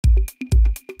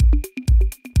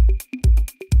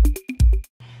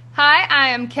Hi, I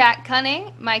am Cat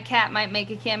Cunning. My cat might make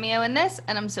a cameo in this,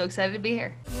 and I'm so excited to be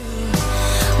here.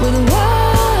 With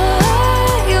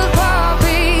wild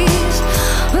poppies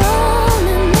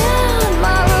running in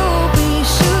my ruby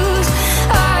shoes,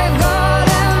 I've got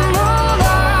emerald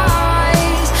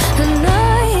eyes, and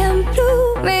I am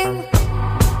blooming.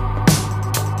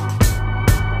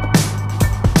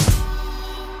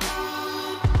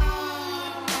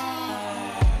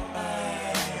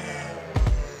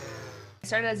 I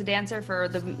started as a dancer for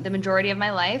the majority of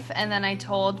my life, and then I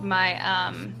told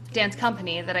my dance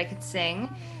company that I could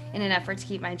sing in an effort to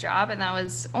keep my job, and that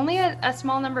was only a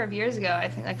small number of years ago, I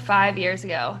think like 5 years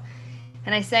ago.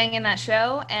 And I sang in that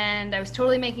show, and I was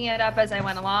totally making it up as I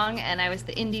went along, and I was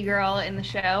the indie girl in the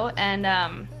show, and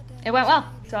it went well.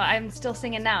 So I'm still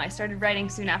singing now. I started writing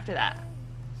soon after that.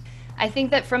 I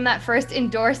think that from that first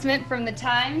endorsement from the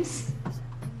Times,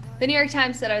 the New York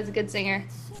Times said I was a good singer.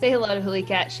 Say hello to Hooli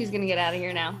Cat. She's gonna get out of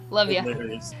here now. Love you.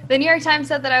 The New York Times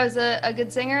said that I was a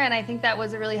good singer, and I think that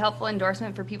was a really helpful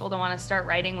endorsement for people to want to start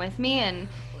writing with me. And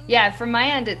yeah, from my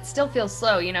end, it still feels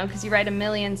slow, you know, because you write a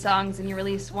million songs and you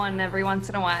release one every once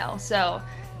in a while. So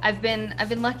I've been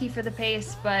lucky for the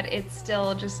pace, but it's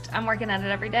still just, I'm working at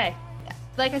it every day.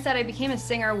 Like I said, I became a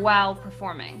singer while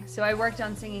performing. So I worked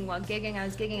on singing while gigging. I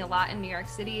was gigging a lot in New York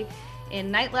City, in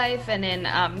nightlife and in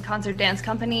concert dance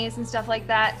companies and stuff like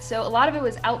that. So a lot of it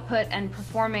was output and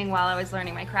performing while I was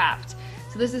learning my craft.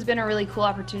 So this has been a really cool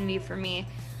opportunity for me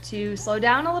to slow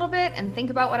down a little bit and think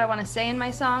about what I want to say in my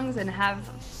songs and have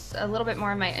a little bit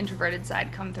more of my introverted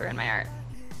side come through in my art.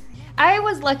 I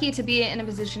was lucky to be in a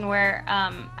position where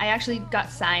I actually got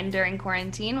signed during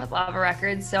quarantine with Lava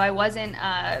Records, so I wasn't,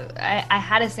 I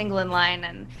had a single in line,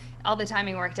 and all the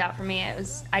timing worked out for me.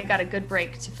 I got a good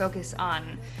break to focus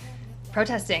on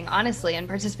protesting, honestly, and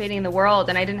participating in the world,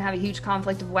 and I didn't have a huge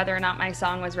conflict of whether or not my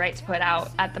song was right to put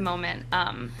out at the moment.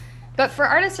 But for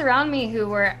artists around me who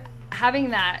were having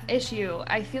that issue,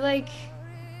 I feel like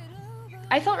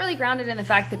I felt really grounded in the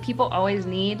fact that people always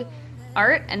need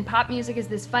art, and pop music is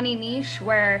this funny niche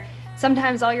where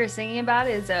sometimes all you're singing about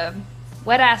is a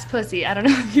wet-ass pussy. I don't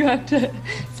know if you have to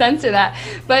censor that,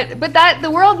 but that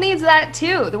the world needs that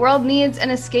too. The world needs an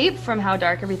escape from how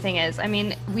dark everything is. I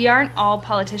mean, we aren't all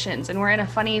politicians, and we're in a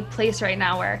funny place right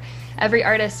now where every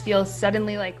artist feels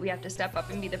suddenly like we have to step up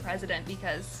and be the president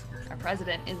because our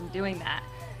president isn't doing that.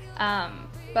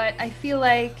 But I feel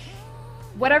like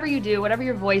whatever you do, whatever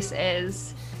your voice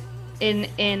is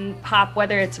in pop,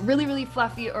 whether it's really, really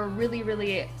fluffy or really,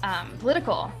 really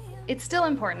political, it's still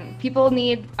important. People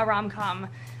need a rom-com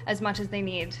as much as they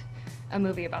need a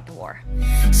movie about the war.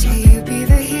 So you be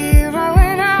the hero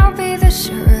and I'll be the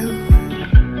shrew,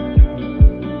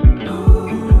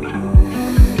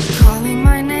 calling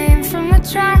my name from the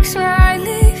tracks where I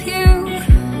leave you.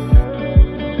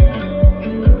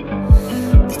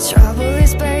 The trouble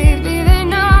is, baby, they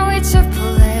know it's a play.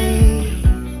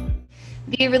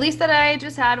 The release that I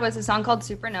just had was a song called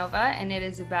SuperNova, and it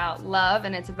is about love,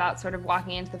 and it's about sort of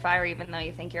walking into the fire even though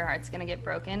you think your heart's gonna get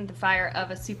broken. The fire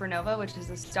of a supernova, which is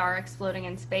a star exploding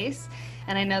in space.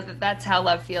 And I know that that's how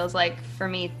love feels like for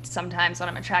me sometimes when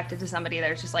I'm attracted to somebody.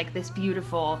 There's just like this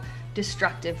beautiful,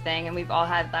 destructive thing, and we've all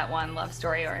had that one love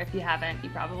story, or if you haven't,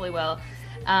 you probably will.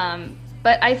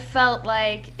 But I felt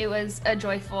like it was a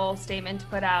joyful statement to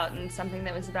put out, and something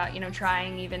that was about, you know,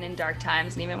 trying even in dark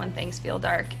times and even when things feel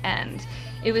dark. And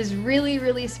it was really,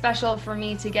 really special for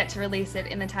me to get to release it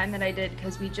in the time that I did,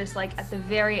 because we just, like, at the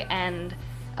very end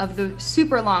of the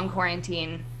super long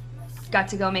quarantine, got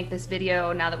to go make this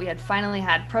video now that we had finally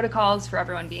had protocols for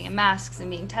everyone being in masks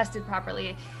and being tested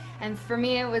properly. And for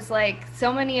me, it was like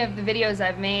so many of the videos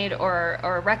I've made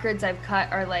or records I've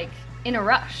cut are like in a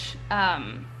rush.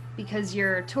 Because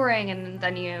you're touring and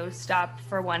then you stop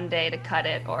for one day to cut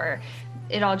it, or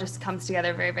it all just comes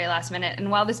together very, very last minute. And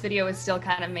while this video is still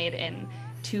kind of made in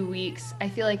 2 weeks, I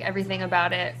feel like everything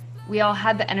about it, we all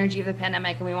had the energy of the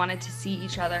pandemic and we wanted to see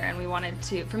each other, and we wanted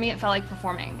to, for me it felt like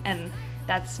performing, and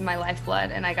that's my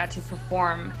lifeblood, and I got to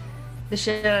perform the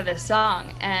shit out of this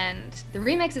song. And the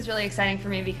remix is really exciting for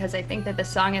me because I think that the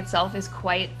song itself is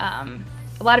quite, a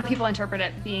lot of people interpret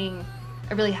it being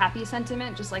a really happy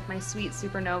sentiment, just like my sweet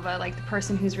supernova, like the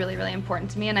person who's really, really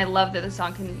important to me. And I love that the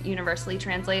song can universally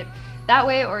translate that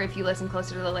way, or if you listen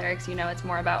closer to the lyrics, you know it's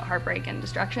more about heartbreak and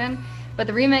destruction. But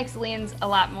the remix leans a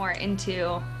lot more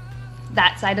into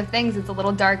that side of things. It's a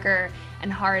little darker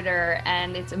and harder,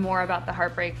 and it's more about the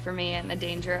heartbreak for me and the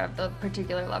danger of the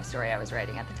particular love story I was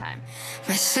writing at the time.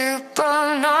 My supernova,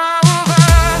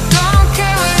 don't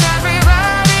care what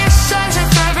everybody says,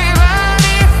 if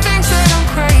everybody thinks that I'm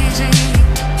crazy.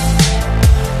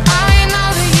 I know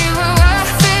that you were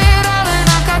worth it all, and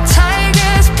I've got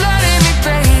tiger's blood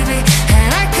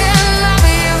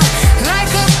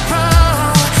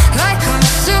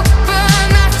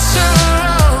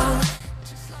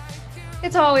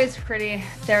pretty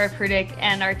therapeutic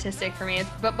and artistic for me.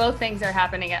 But both things are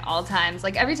happening at all times.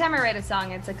 Like every time I write a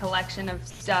song, it's a collection of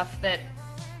stuff that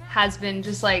has been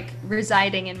just like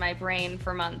residing in my brain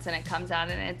for months, and it comes out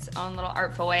in its own little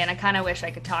artful way. And I kind of wish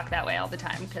I could talk that way all the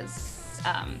time, because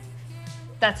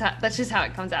that's just how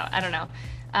it comes out. I don't know.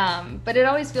 But it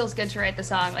always feels good to write the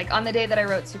song. Like on the day that I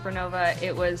wrote Supernova,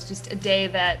 it was just a day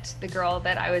that the girl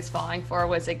that I was falling for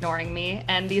was ignoring me,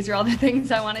 and these are all the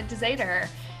things I wanted to say to her.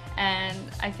 And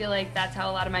I feel like that's how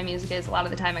a lot of my music is. A lot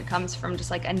of the time it comes from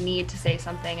just like a need to say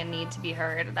something, a need to be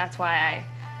heard. That's why I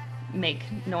make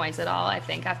noise at all. I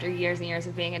think after years and years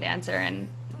of being a dancer and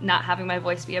not having my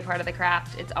voice be a part of the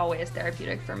craft, it's always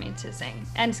therapeutic for me to sing,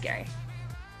 and scary.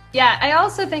 Yeah, I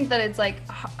also think that it's like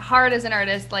hard as an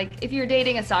artist. Like if you're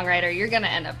dating a songwriter, you're gonna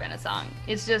end up in a song.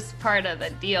 It's just part of the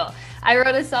deal. I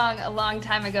wrote a song a long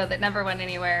time ago that never went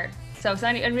anywhere. So if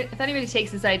anybody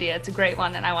takes this idea, it's a great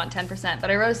one and I want 10%.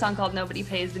 But I wrote a song called Nobody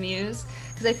Pays the Muse,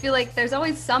 because I feel like there's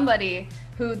always somebody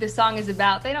who the song is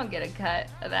about. They don't get a cut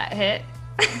of that hit.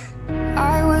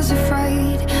 I was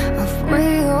afraid of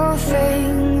real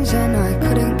things, and I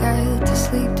couldn't get to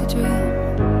sleep to dream.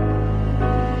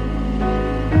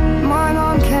 My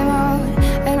mom came out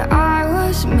and I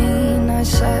was mean. I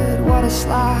said, what a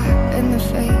slap in the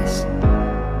face.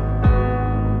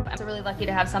 I'm really lucky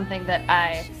to have something that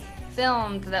I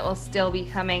filmed that will still be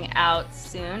coming out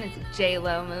soon. It's a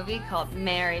J-Lo movie called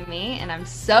Marry Me, and I'm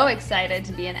so excited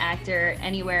to be an actor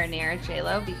anywhere near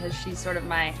J-Lo, because she's sort of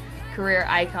my career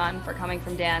icon for coming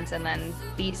from dance and then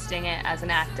beasting it as an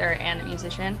actor and a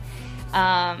musician.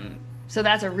 So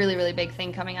that's a really, really big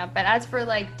thing coming up. But as for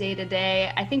like day to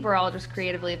day, I think we're all just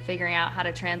creatively figuring out how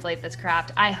to translate this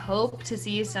craft. I hope to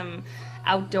see some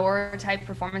outdoor type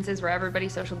performances where everybody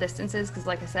social distances, because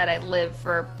like I said, I live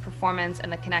for performance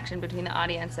and the connection between the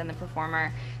audience and the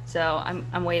performer. So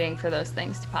I'm waiting for those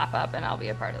things to pop up, and I'll be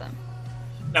a part of them.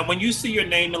 Now, when you see your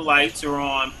name in lights or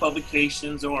on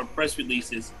publications or on press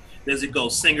releases, does it go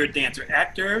singer, dancer,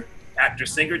 actor, actor,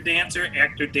 singer, dancer,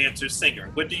 actor, dancer, singer?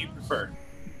 What do you prefer?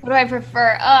 What do I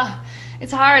prefer?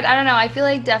 It's hard. I don't know. I feel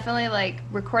like definitely like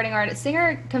recording artist.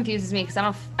 Singer confuses me because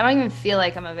I don't even feel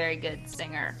like I'm a very good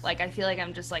singer. Like I feel like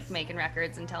I'm just like making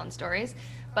records and telling stories.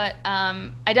 But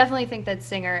I definitely think that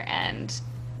singer and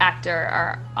actor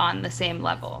are on the same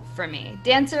level for me.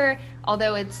 Dancer,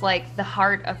 although it's like the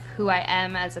heart of who I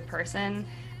am as a person,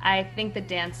 I think that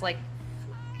dance like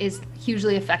is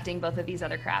hugely affecting both of these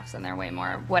other crafts, and they're way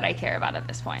more what I care about at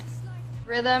this point.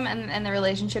 Rhythm and the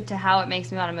relationship to how it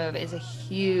makes me want to move is a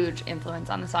huge influence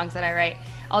on the songs that I write.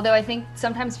 Although I think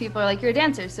sometimes people are like, you're a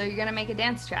dancer, so you're gonna make a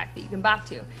dance track that you can bop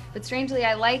to. But strangely,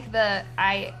 I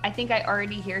think I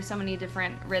already hear so many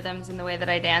different rhythms in the way that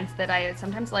I dance that I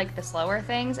sometimes like the slower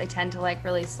things. I tend to like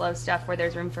really slow stuff where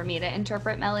there's room for me to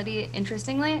interpret melody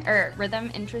interestingly, or rhythm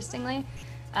interestingly.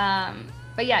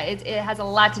 But yeah, it has a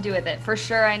lot to do with it. For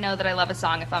sure, I know that I love a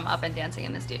song if I'm up and dancing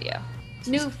in the studio.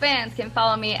 New fans can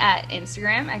follow me at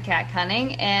Instagram at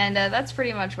Cunning, and that's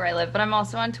pretty much where I live. But I'm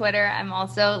also on Twitter. I'm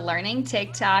also learning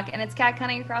TikTok, and it's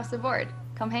Cunning across the board.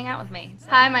 Come hang out with me.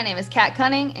 Hi, my name is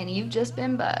Cunning, and you've just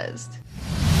been buzzed.